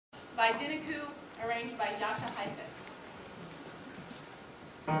by Dinaku, arranged by Yasha Heifetz.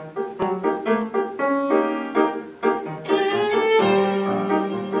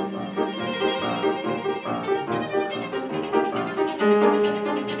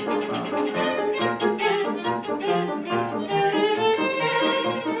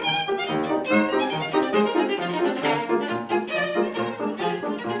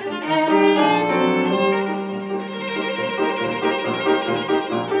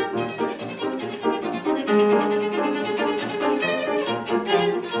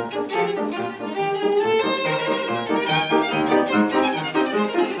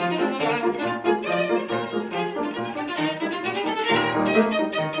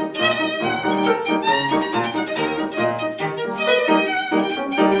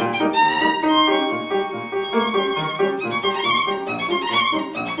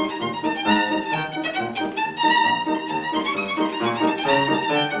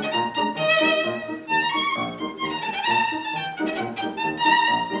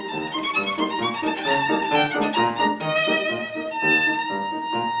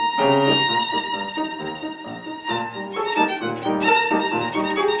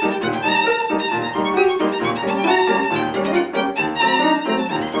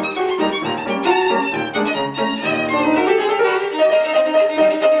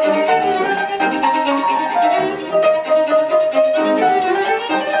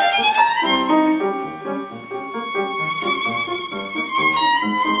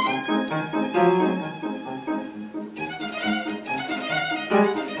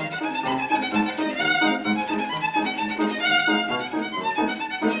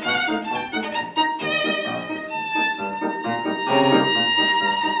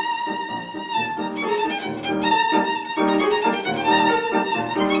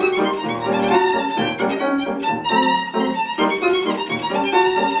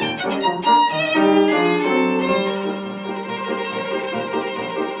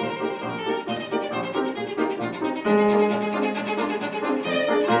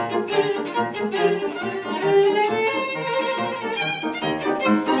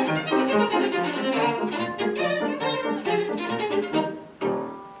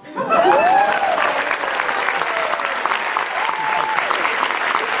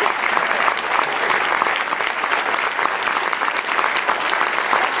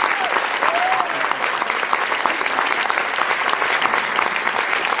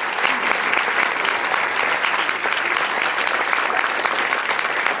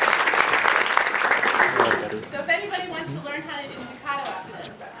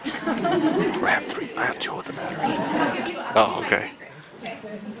 I have two of the batteries. Oh, okay.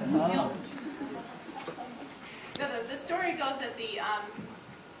 The story goes that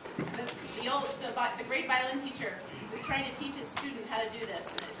the great violin teacher was trying to teach his student how to do this,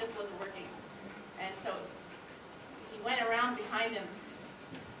 and it just wasn't working. And so he went around behind him,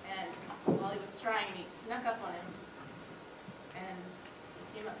 and while he was trying, he snuck up on him, and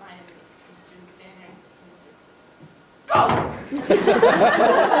he came up behind him, and the student's standing there, and he said, "Go!"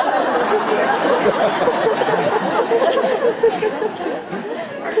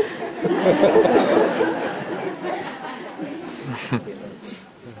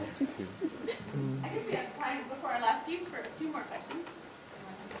 I guess we have time before our last piece for a few more questions.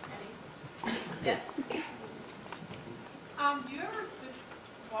 Yes? Do you ever just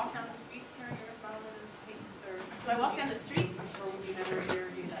walk down the street carrying your phone in the street? Or Do I walk down the street? Or would you never dare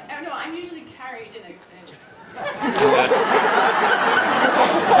do that? Oh, no, I'm usually carried in a...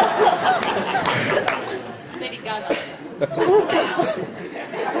 Lady Gaga.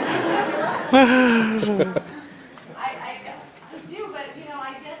 I do, but, you know,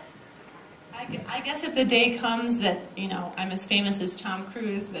 I guess if the day comes that, you know, I'm as famous as Tom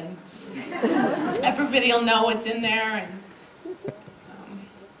Cruise, then everybody will know what's in there, and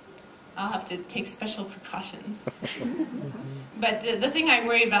I'll have to take special precautions. But the thing I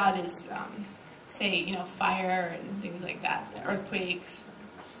worry about is, say, you know, fire and things like that, earthquakes.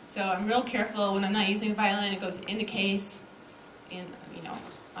 So I'm real careful when I'm not using the violin. It goes in the case, in, you know,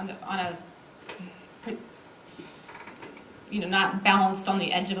 on a, you know, not balanced on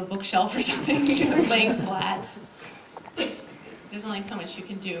the edge of a bookshelf or something, you know, laying flat. There's only so much you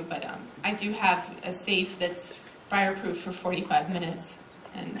can do, but I do have a safe that's fireproof for 45 minutes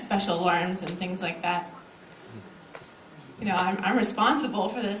and special alarms and things like that. You know, I'm responsible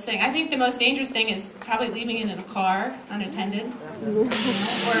for this thing. I think the most dangerous thing is probably leaving it in a car unattended, you know,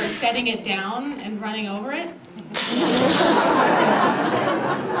 or setting it down and running over it.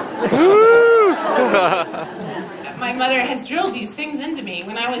 My mother has drilled these things into me.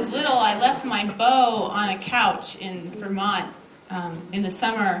 When I was little, I left my bow on a couch in Vermont in the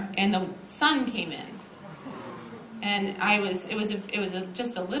summer, and the sun came in, and it was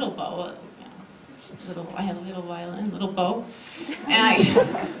just a little bow, I had a little violin, little bow, and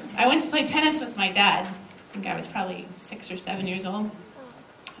I went to play tennis with my dad. I think I was probably 6 or 7 years old.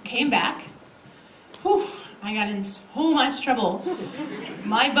 Came back. Whew, I got in so much trouble.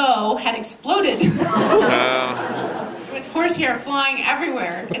 My bow had exploded. There was horsehair flying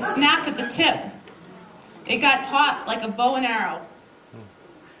everywhere. It snapped at the tip. It got taut like a bow and arrow.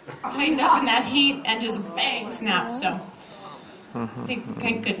 Tightened up in that heat and just bang, snapped. So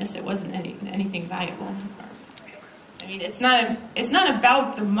thank goodness it wasn't anything valuable. I mean, it's not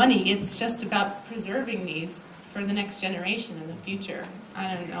about the money. It's just about preserving these for the next generation in the future.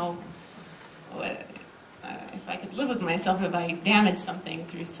 I don't know if I could live with myself if I damaged something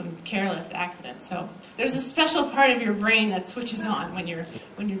through some careless accident. So there's a special part of your brain that switches on when you're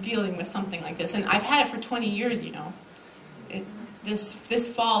dealing with something like this. And I've had it for 20 years, you know. This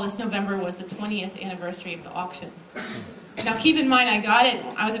fall, this November, was the 20th anniversary of the auction. Now keep in mind, I got it,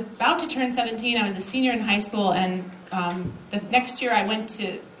 I was about to turn 17, I was a senior in high school, and the next year I went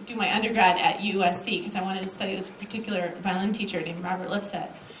to do my undergrad at USC because I wanted to study with this particular violin teacher named Robert Lipset.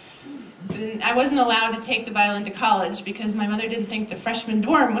 And I wasn't allowed to take the violin to college because my mother didn't think the freshman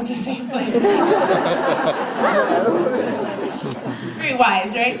dorm was the same place. Very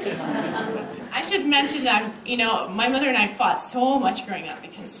wise, right? I should mention that, you know, my mother and I fought so much growing up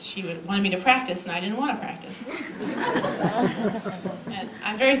because she wanted me to practice and I didn't want to practice. And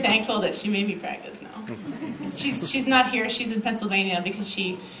I'm very thankful that she made me practice now. She's not here. She's in Pennsylvania because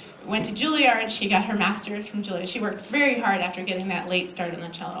she went to Juilliard. She got her master's from Juilliard. She worked very hard after getting that late start on the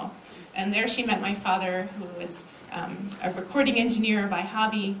cello. And there she met my father, who was a recording engineer by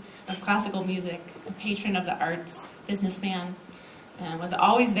hobby of classical music, a patron of the arts, businessman, and was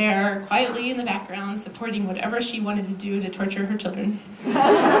alwa't there quietly in the background supporting whatever she wanted to do to torture her children. Right,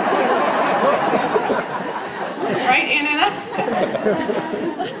 Anna?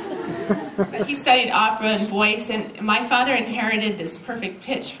 He studied opera and voice, and my father inherited this perfect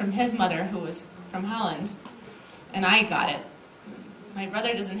pitch from his mother, who was from Holland, and I got it. My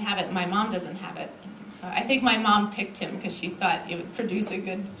brother doesn't have it, my mom doesn't have it. So I think my mom picked him because she thought it would produce a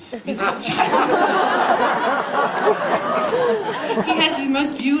good musical child. He has the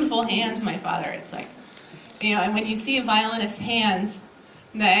most beautiful hands, my father. It's like, you know, and when you see a violinist's hands,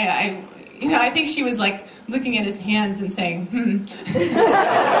 I think she was like looking at his hands and saying,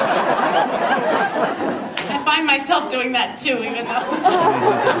 I find myself doing that too, even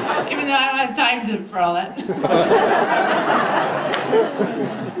though I don't have time for all that.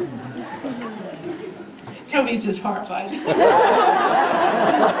 Toby's just horrified.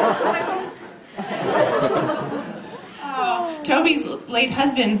 Toby's late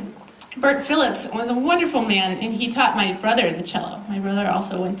husband, Bert Phillips, was a wonderful man, and he taught my brother the cello. My brother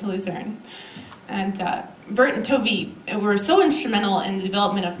also went to Luzerne. And Bert and Toby were so instrumental in the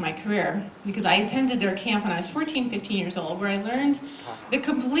development of my career because I attended their camp when I was 14, 15 years old, where I learned the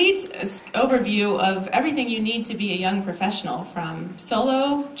complete overview of everything you need to be a young professional, from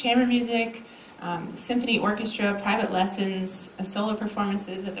solo, chamber music, symphony orchestra, private lessons, solo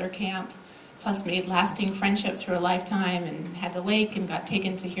performances at their camp, plus made lasting friendships for a lifetime, and had the lake and got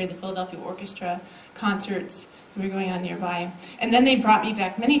taken to hear the Philadelphia Orchestra concerts that were going on nearby. And then they brought me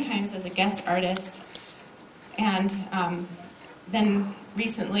back many times as a guest artist, and then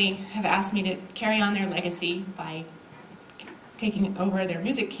recently have asked me to carry on their legacy by taking over their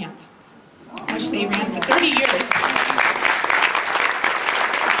music camp, which they ran for 30 years.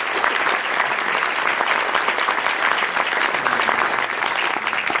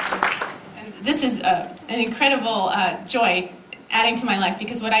 This is an incredible joy adding to my life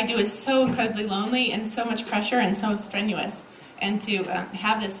because what I do is so incredibly lonely and so much pressure and so strenuous. And to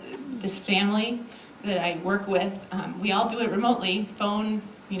have this family that I work with, we all do it remotely, phone,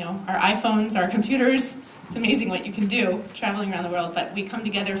 our iPhones, our computers. It's amazing what you can do traveling around the world, but we come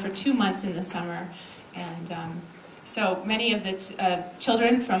together for 2 months in the summer. And so many of the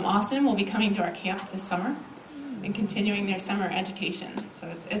children from Austin will be coming to our camp this summer and continuing their summer education.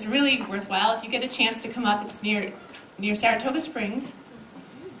 So it's really worthwhile. If you get a chance to come up, it's near Saratoga Springs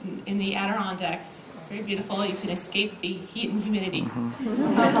in the Adirondacks. Very beautiful. You can escape the heat and humidity.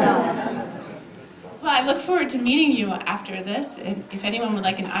 Well, I look forward to meeting you after this. And if anyone would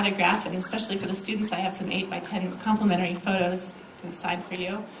like an autograph, and especially for the students, I have some 8x10 complimentary photos to sign for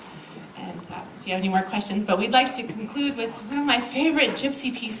you. And if you have any more questions. But we'd like to conclude with one of my favorite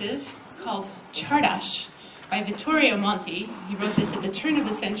gypsy pieces. It's called Chardash by Vittorio Monti. He wrote this at the turn of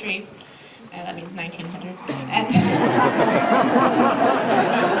the century. That means 1900. And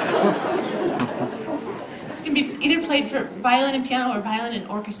it's going can be either played for violin and piano or violin and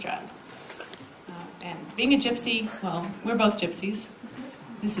orchestra. And being a gypsy, well, we're both gypsies.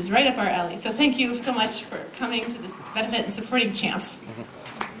 This is right up our alley. So thank you so much for coming to this benefit and supporting Champs.